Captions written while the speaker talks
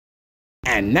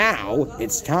And now,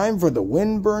 it's time for the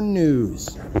Winburn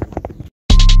News.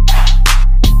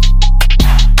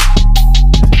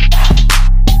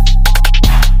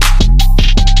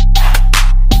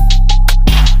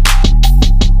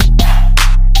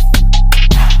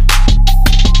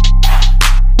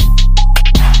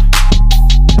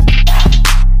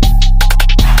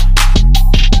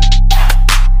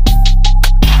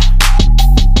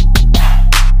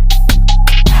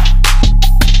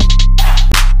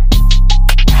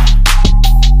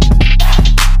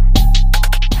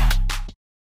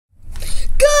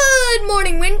 Good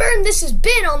morning, Winburn. This has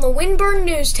been on the Winburn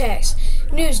News Desk.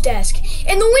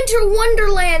 And the Winter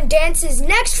Wonderland dances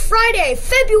next Friday,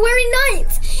 February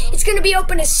 9th. It's going to be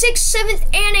open to 6th, 7th,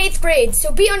 and 8th grades,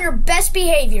 so be on your best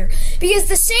behavior, because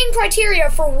the same criteria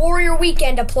for Warrior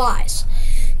Weekend applies.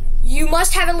 You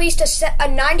must have at least a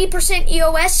 90%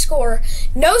 EOS score,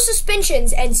 no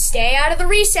suspensions, and stay out of the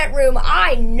reset room.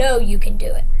 I know you can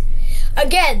do it.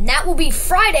 Again, that will be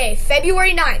Friday,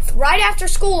 February 9th, right after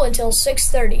school until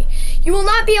 6:30. You will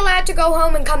not be allowed to go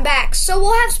home and come back, so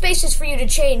we'll have spaces for you to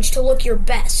change to look your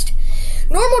best.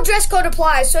 Normal dress code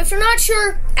applies, so if you're not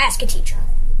sure, ask a teacher.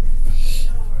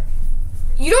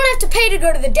 You don't have to pay to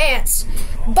go to the dance,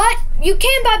 but you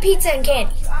can buy pizza and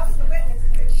candy.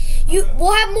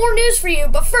 We'll have more news for you,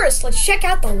 but first, let's check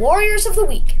out the Warriors of the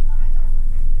Week.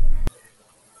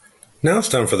 Now it's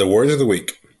time for the Warriors of the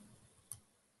Week.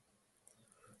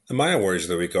 The Maya Warriors of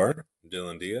the Week are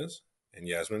Dylan Diaz and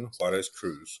Yasmin Juarez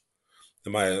Cruz. The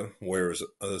Maya Warriors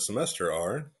of the semester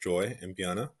are Joy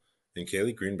Impiana and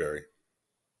Kaylee Greenberry.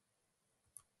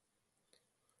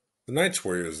 The Knights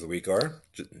Warriors of the Week are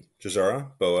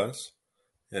Jazara Boas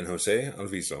and Jose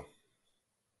Alviso.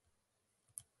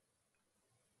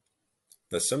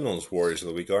 The Seminoles Warriors of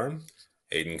the Week are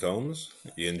Aiden Combs,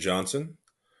 Ian Johnson,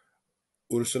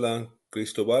 Ursula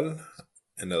Cristobal,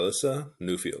 and Alyssa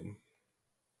Newfield.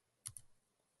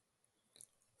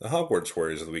 The Hogwarts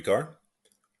Warriors of the Week are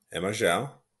Emma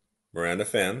Zhao, Miranda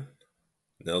Fan,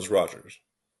 Nels Rogers.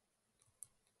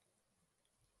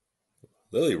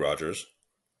 Lily Rogers,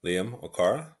 Liam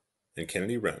Okara, and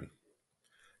Kennedy Wren.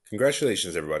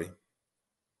 Congratulations, everybody.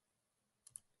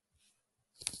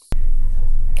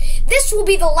 This will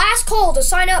be the last call to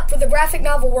sign up for the graphic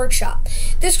novel workshop.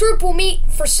 This group will meet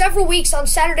for several weeks on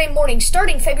Saturday morning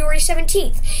starting February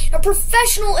 17th. A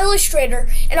professional illustrator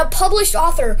and a published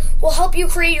author will help you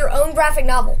create your own graphic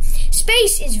novel.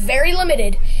 Space is very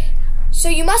limited, so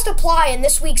you must apply in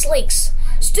this week's links.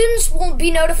 Students will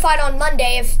be notified on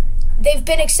Monday if they've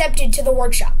been accepted to the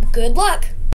workshop. Good luck!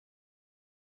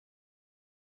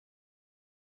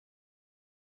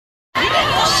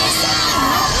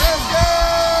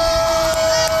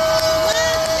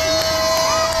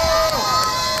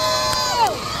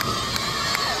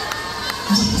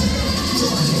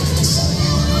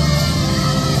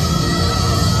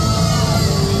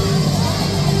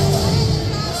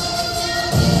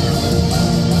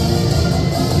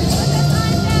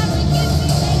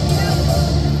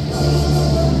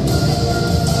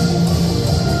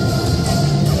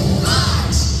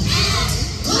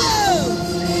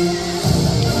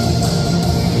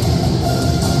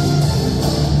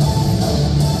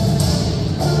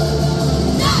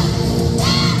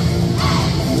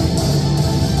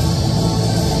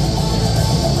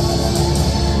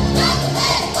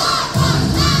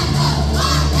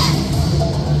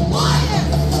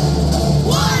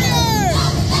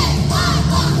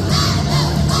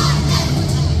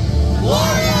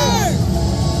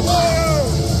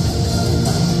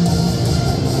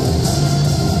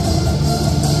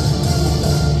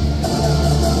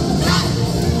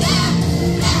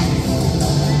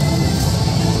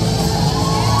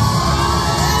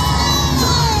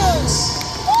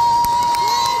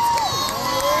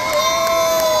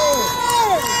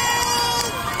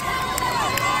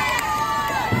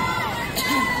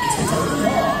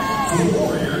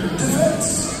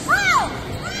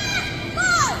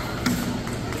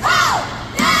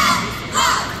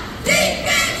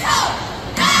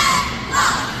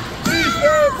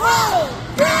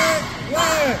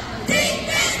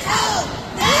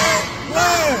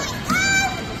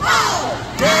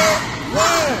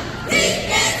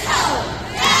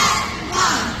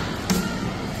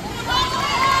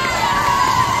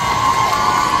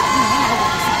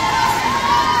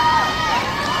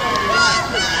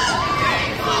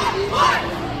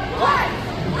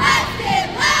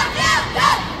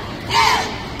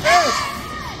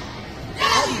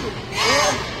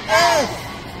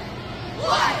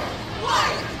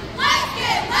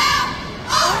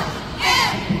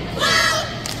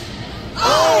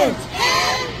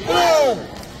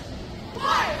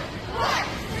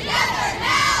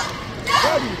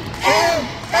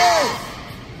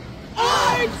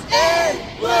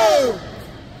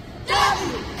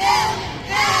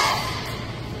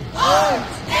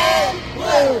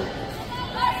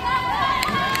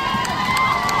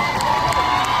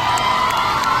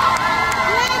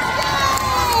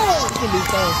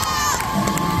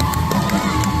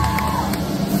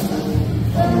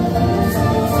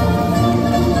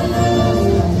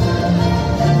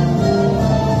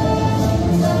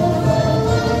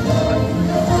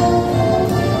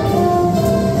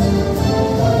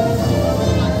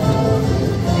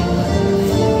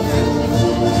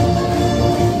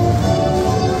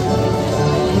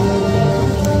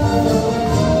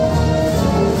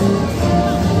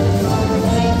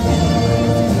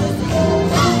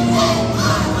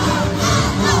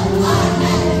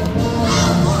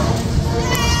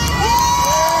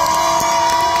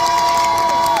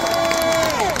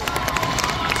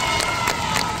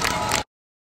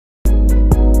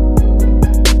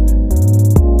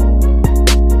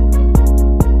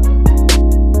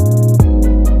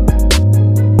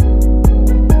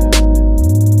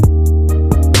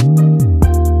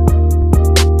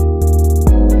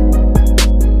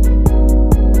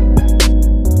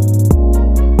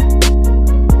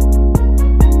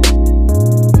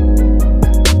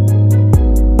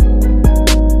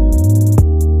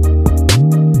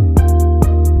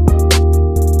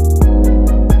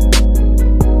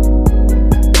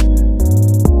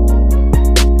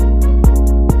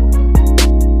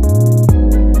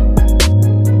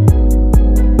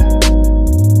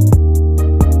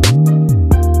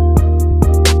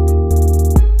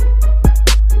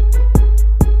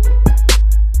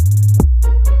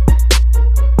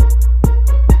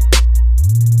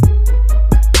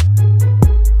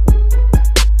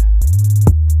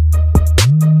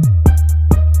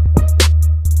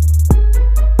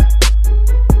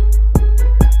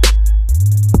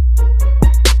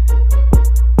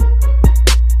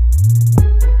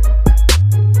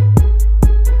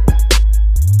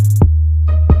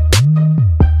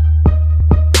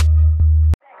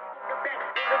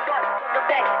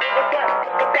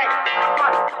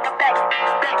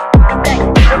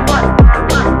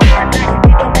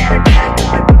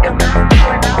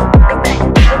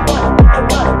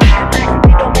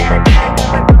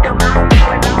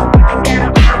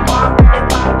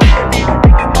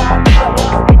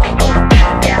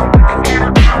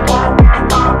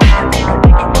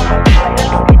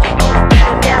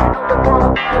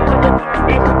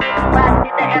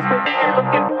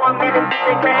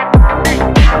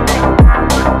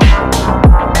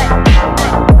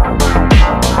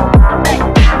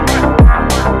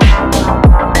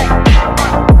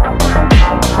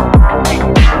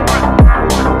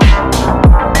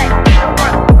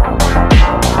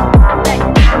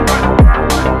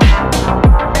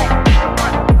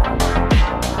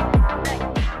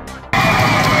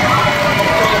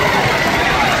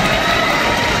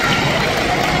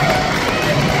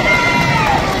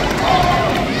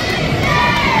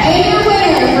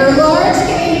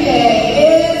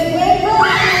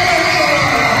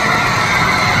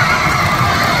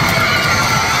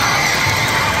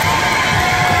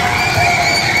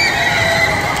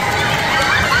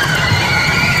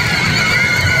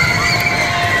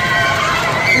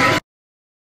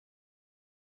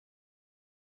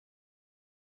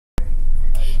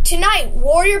 Tonight,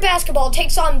 Warrior basketball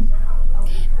takes on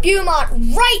Beaumont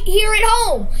right here at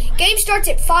home. Game starts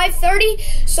at 5:30,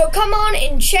 so come on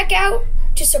and check out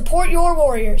to support your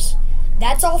Warriors.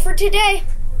 That's all for today.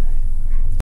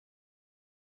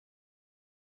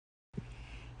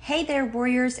 Hey there,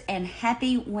 Warriors, and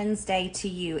happy Wednesday to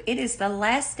you. It is the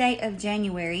last day of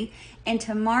January, and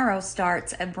tomorrow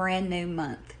starts a brand new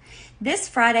month. This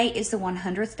Friday is the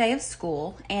 100th day of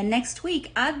school, and next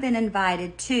week I've been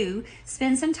invited to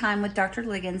spend some time with Dr.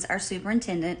 Liggins, our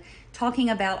superintendent, talking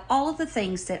about all of the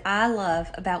things that I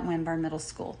love about Winburn Middle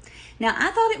School. Now,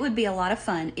 I thought it would be a lot of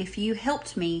fun if you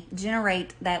helped me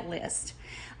generate that list.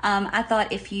 I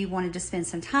thought if you wanted to spend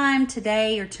some time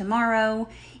today or tomorrow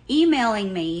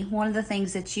emailing me one of the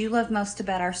things that you love most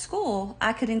about our school,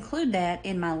 I could include that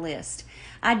in my list.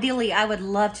 Ideally, I would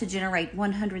love to generate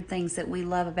 100 things that we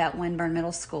love about Winburn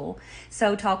Middle School.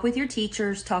 So talk with your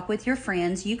teachers, talk with your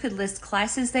friends. You could list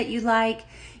classes that you like.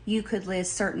 You could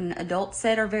list certain adults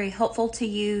that are very helpful to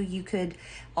you. You could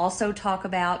also talk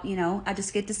about, I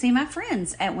just get to see my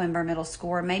friends at Winburn Middle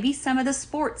School, or maybe some of the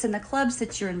sports and the clubs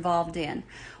that you're involved in.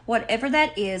 Whatever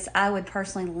that is, I would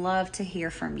personally love to hear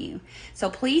from you.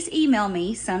 So please email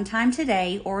me sometime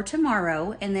today or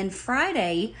tomorrow, and then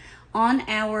Friday on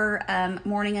our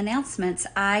morning announcements,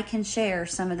 I can share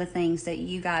some of the things that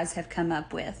you guys have come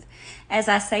up with. As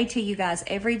I say to you guys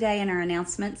every day in our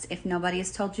announcements, if nobody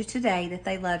has told you today that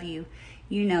they love you,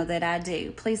 you know that I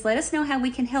do. Please let us know how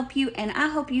we can help you, and I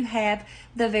hope you have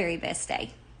the very best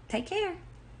day. Take care.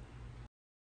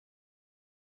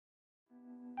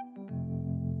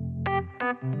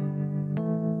 Thank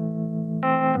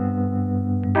you.